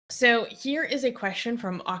So here is a question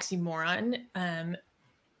from Oxymoron.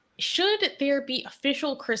 Should there be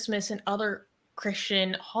official Christmas and other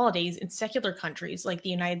Christian holidays in secular countries like the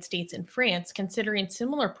United States and France, considering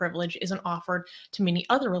similar privilege isn't offered to many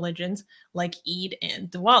other religions like Eid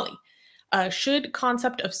and Diwali? Should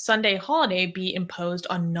concept of Sunday holiday be imposed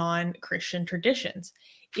on non-Christian traditions?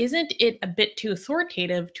 Isn't it a bit too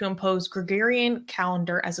authoritative to impose Gregorian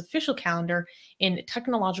calendar as official calendar in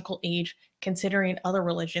technological age, considering other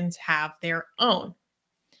religions have their own?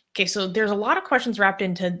 Okay, so there's a lot of questions wrapped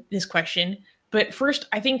into this question, but first,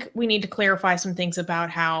 I think we need to clarify some things about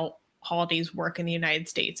how holidays work in the United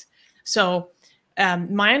States. So,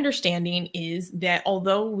 my understanding is that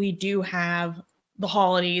although we do have the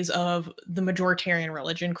holidays of the majoritarian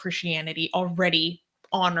religion, Christianity, already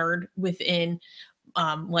honored within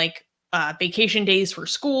vacation days for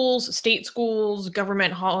schools, state schools,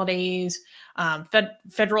 government holidays,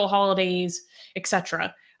 federal holidays,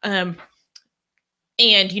 etc.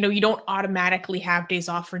 And you don't automatically have days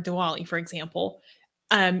off for Diwali, for example.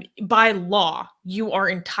 By law, you are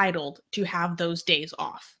entitled to have those days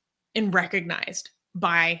off and recognized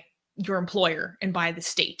by your employer and by the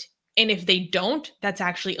state. And if they don't, that's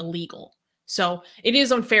actually illegal. So it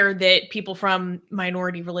is unfair that people from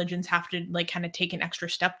minority religions have to kind of take an extra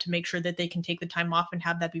step to make sure that they can take the time off and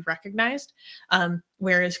have that be recognized.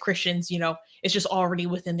 Whereas Christians, it's just already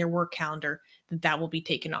within their work calendar that will be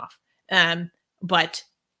taken off. But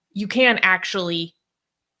you can actually,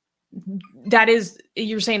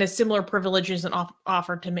 you're saying a similar privilege isn't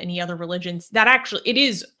offered to many other religions. That actually, it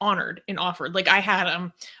is honored and offered. Like I had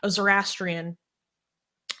a Zoroastrian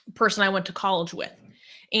person I went to college with,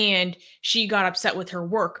 and she got upset with her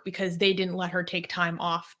work because they didn't let her take time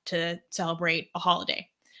off to celebrate a holiday.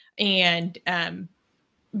 And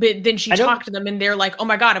but then she talked to them and they're like, oh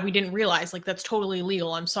my God, we didn't realize, that's totally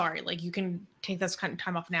illegal. I'm sorry. You can take this kind of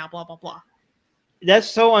time off now, blah, blah, blah. That's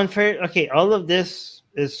so unfair. Okay, all of this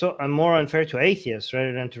is so more unfair to atheists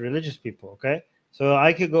rather than to religious people. Okay, so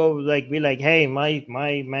I could go be like, hey, my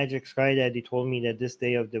magic sky daddy told me that this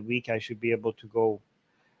day of the week I should be able to go,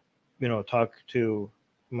 talk to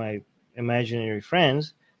my imaginary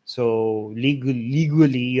friends. So legally,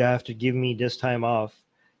 you have to give me this time off.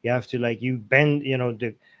 You have to you bend.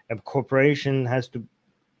 A corporation has to,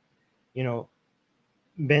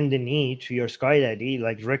 bend the knee to your sky daddy,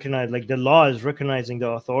 recognize, the law is recognizing the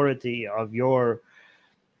authority of your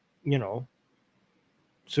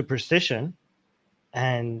superstition.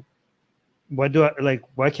 And why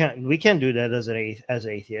can't we do that as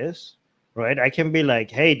atheists, right? I can be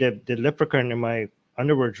like, hey, the leprechaun in my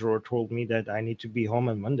underwear drawer told me that I need to be home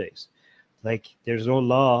on Mondays. There's no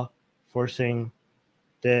law forcing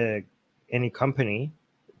any company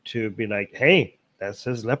to be like, hey, that's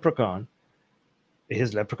his leprechaun.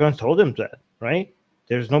 His leprechaun told him that, right?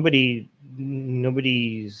 There's nobody's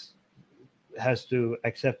has to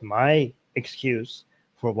accept my excuse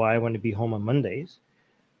for why I want to be home on Mondays.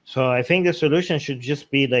 So I think the solution should just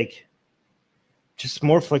be just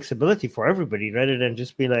more flexibility for everybody rather than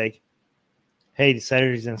just be like, hey,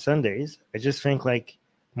 Saturdays and Sundays. I just think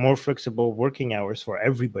more flexible working hours for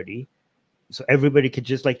everybody. So everybody could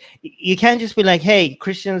just you can't just be like, hey,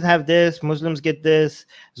 Christians have this, Muslims get this,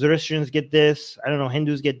 Zoroastrians get this, I don't know,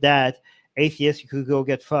 Hindus get that, atheists, you could go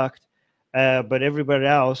get fucked. But everybody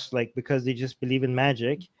else, because they just believe in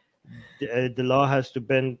magic, the law has to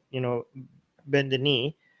bend the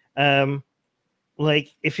knee.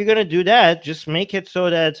 If you're gonna do that, just make it so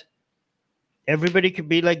that everybody could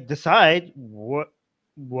be decide what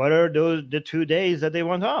are the 2 days that they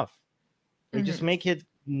want off. Just make it.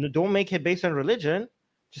 Don't make it based on religion.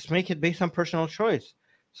 Just make it based on personal choice.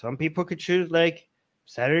 Some people could choose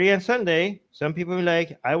Saturday and Sunday. Some people be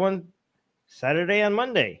like, I want Saturday and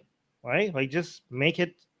Monday, right? Just make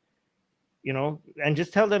it, and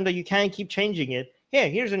just tell them that you can't keep changing it.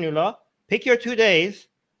 Here's a new law. Pick your 2 days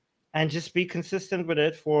and just be consistent with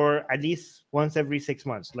it for at least once every 6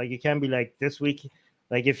 months. You can't be this week.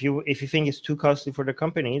 If you think it's too costly for the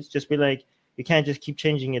companies, just be like, you can't just keep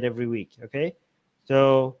changing it every week, okay?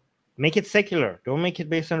 So make it secular. Don't make it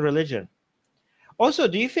based on religion. Also,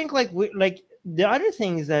 do you think the other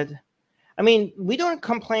thing is that, we don't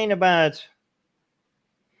complain about.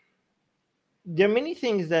 There are many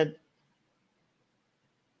things that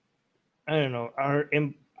I don't know are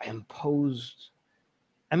imposed.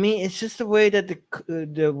 It's just the way that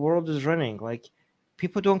the world is running.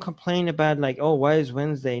 People don't complain about oh, why is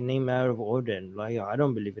Wednesday named out of Odin? I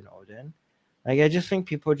don't believe in Odin. I just think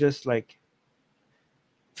people just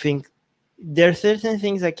think there are certain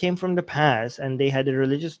things that came from the past and they had a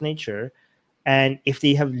religious nature, and if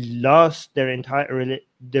they have lost their entire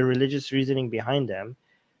religious reasoning behind them,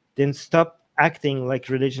 then stop acting like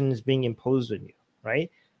religion is being imposed on you,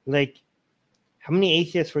 right? Like, how many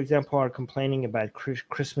atheists, for example, are complaining about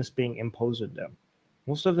Christmas being imposed on them?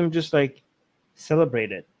 Most of them just like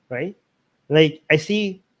celebrate it, right? Like, I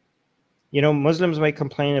see, Muslims might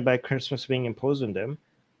complain about Christmas being imposed on them,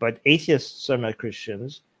 but atheists are not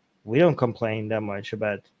Christians. We don't complain that much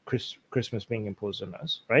about Christmas being imposed on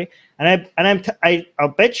us, right? I'll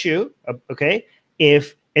bet you, okay,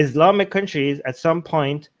 if Islamic countries at some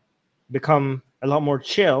point become a lot more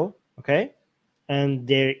chill, okay, and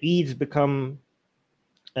their Eids become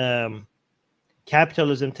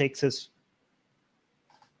capitalism takes us,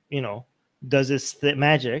 does its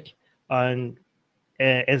magic on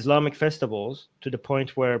Islamic festivals to the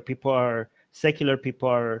point where secular people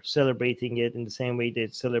are celebrating it in the same way they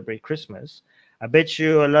celebrate Christmas. I bet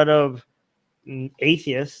you a lot of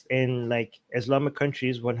atheists in like Islamic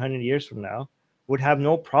countries 100 years from now would have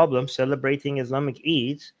no problem celebrating Islamic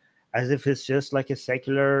Eids as if it's just like a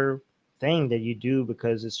secular thing that you do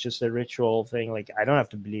because it's just a ritual thing. Like, I don't have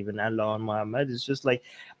to believe in Allah and Muhammad. It's just like,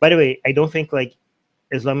 by the way, I don't think like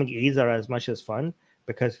Islamic Eids are as much as fun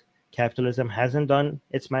because capitalism hasn't done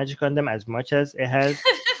its magic on them as much as it has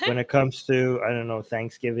when it comes to, I don't know,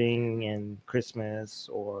 Thanksgiving and Christmas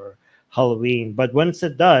or Halloween. But once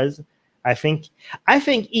it does, I think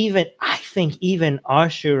even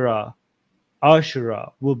Ashura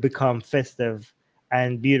will become festive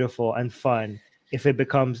and beautiful and fun if it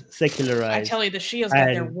becomes secularized. I tell you, the Shias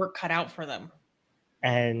got their work cut out for them.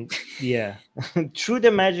 And yeah, through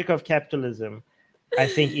the magic of capitalism, I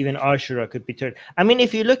think even Ashura could be turned. I mean,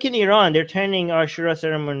 if you look in Iran, they're turning Ashura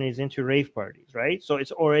ceremonies into rave parties, right? So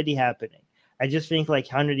it's already happening. I just think like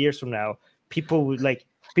 100 years from now, people would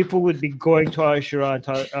be going to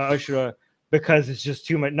Ashura because it's just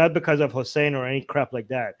too much, not because of Hussein or any crap like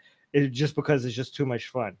that. It's just because it's just too much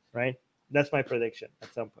fun, right? That's my prediction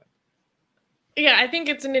at some point. Yeah, I think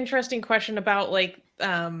it's an interesting question about like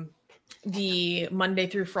the Monday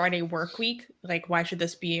through Friday work week. Like, why should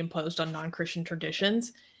this be imposed on non-Christian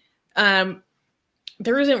traditions? There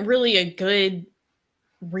isn't really a good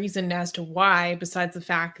reason as to why, besides the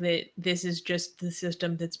fact that this is just the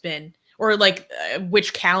system that's been, or like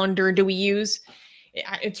which calendar do we use?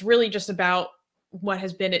 It's really just about what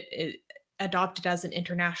has been adopted as an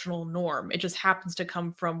international norm. It just happens to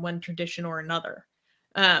come from one tradition or another.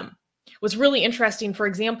 What's really interesting, for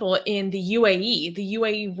example, in the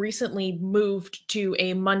UAE recently moved to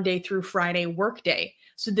a Monday through Friday workday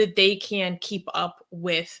so that they can keep up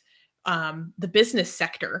with the business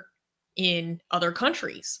sector in other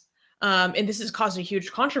countries. And this has caused a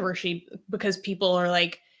huge controversy because people are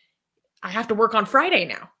like, I have to work on Friday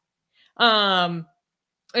now.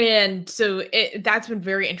 And so that's been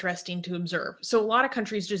very interesting to observe. So a lot of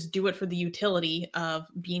countries just do it for the utility of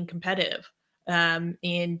being competitive.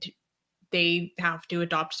 And they have to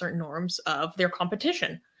adopt certain norms of their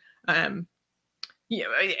competition.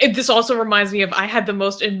 This also reminds me of, I had the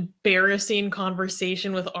most embarrassing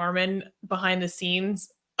conversation with Armin behind the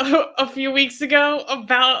scenes a few weeks ago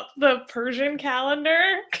about the Persian calendar.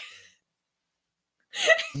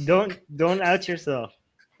 Don't out yourself.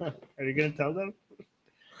 Are you gonna tell them?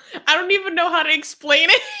 I don't even know how to explain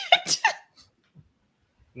it.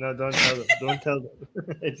 No, don't tell them. Don't tell them.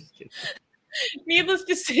 Just kidding. Needless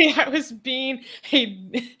to say, I was being a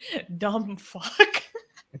dumb fuck.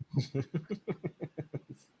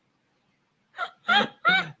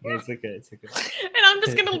 It's okay. It's okay. And I'm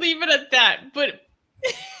just gonna leave it at that. But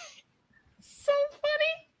so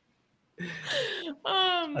funny.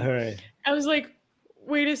 All right. I was like,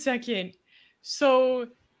 wait a second. So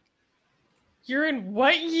you're in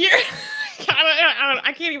what year?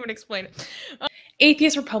 I can't even explain it.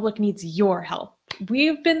 Atheist Republic needs your help.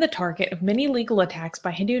 We've been the target of many legal attacks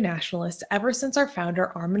by Hindu nationalists ever since our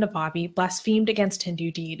founder, Armin Navabi, blasphemed against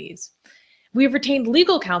Hindu deities. We have retained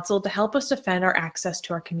legal counsel to help us defend our access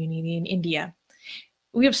to our community in India.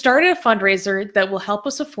 We have started a fundraiser that will help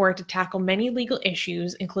us afford to tackle many legal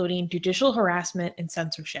issues, including judicial harassment and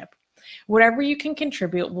censorship. Whatever you can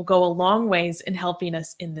contribute will go a long ways in helping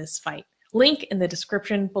us in this fight. Link in the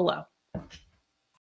description below.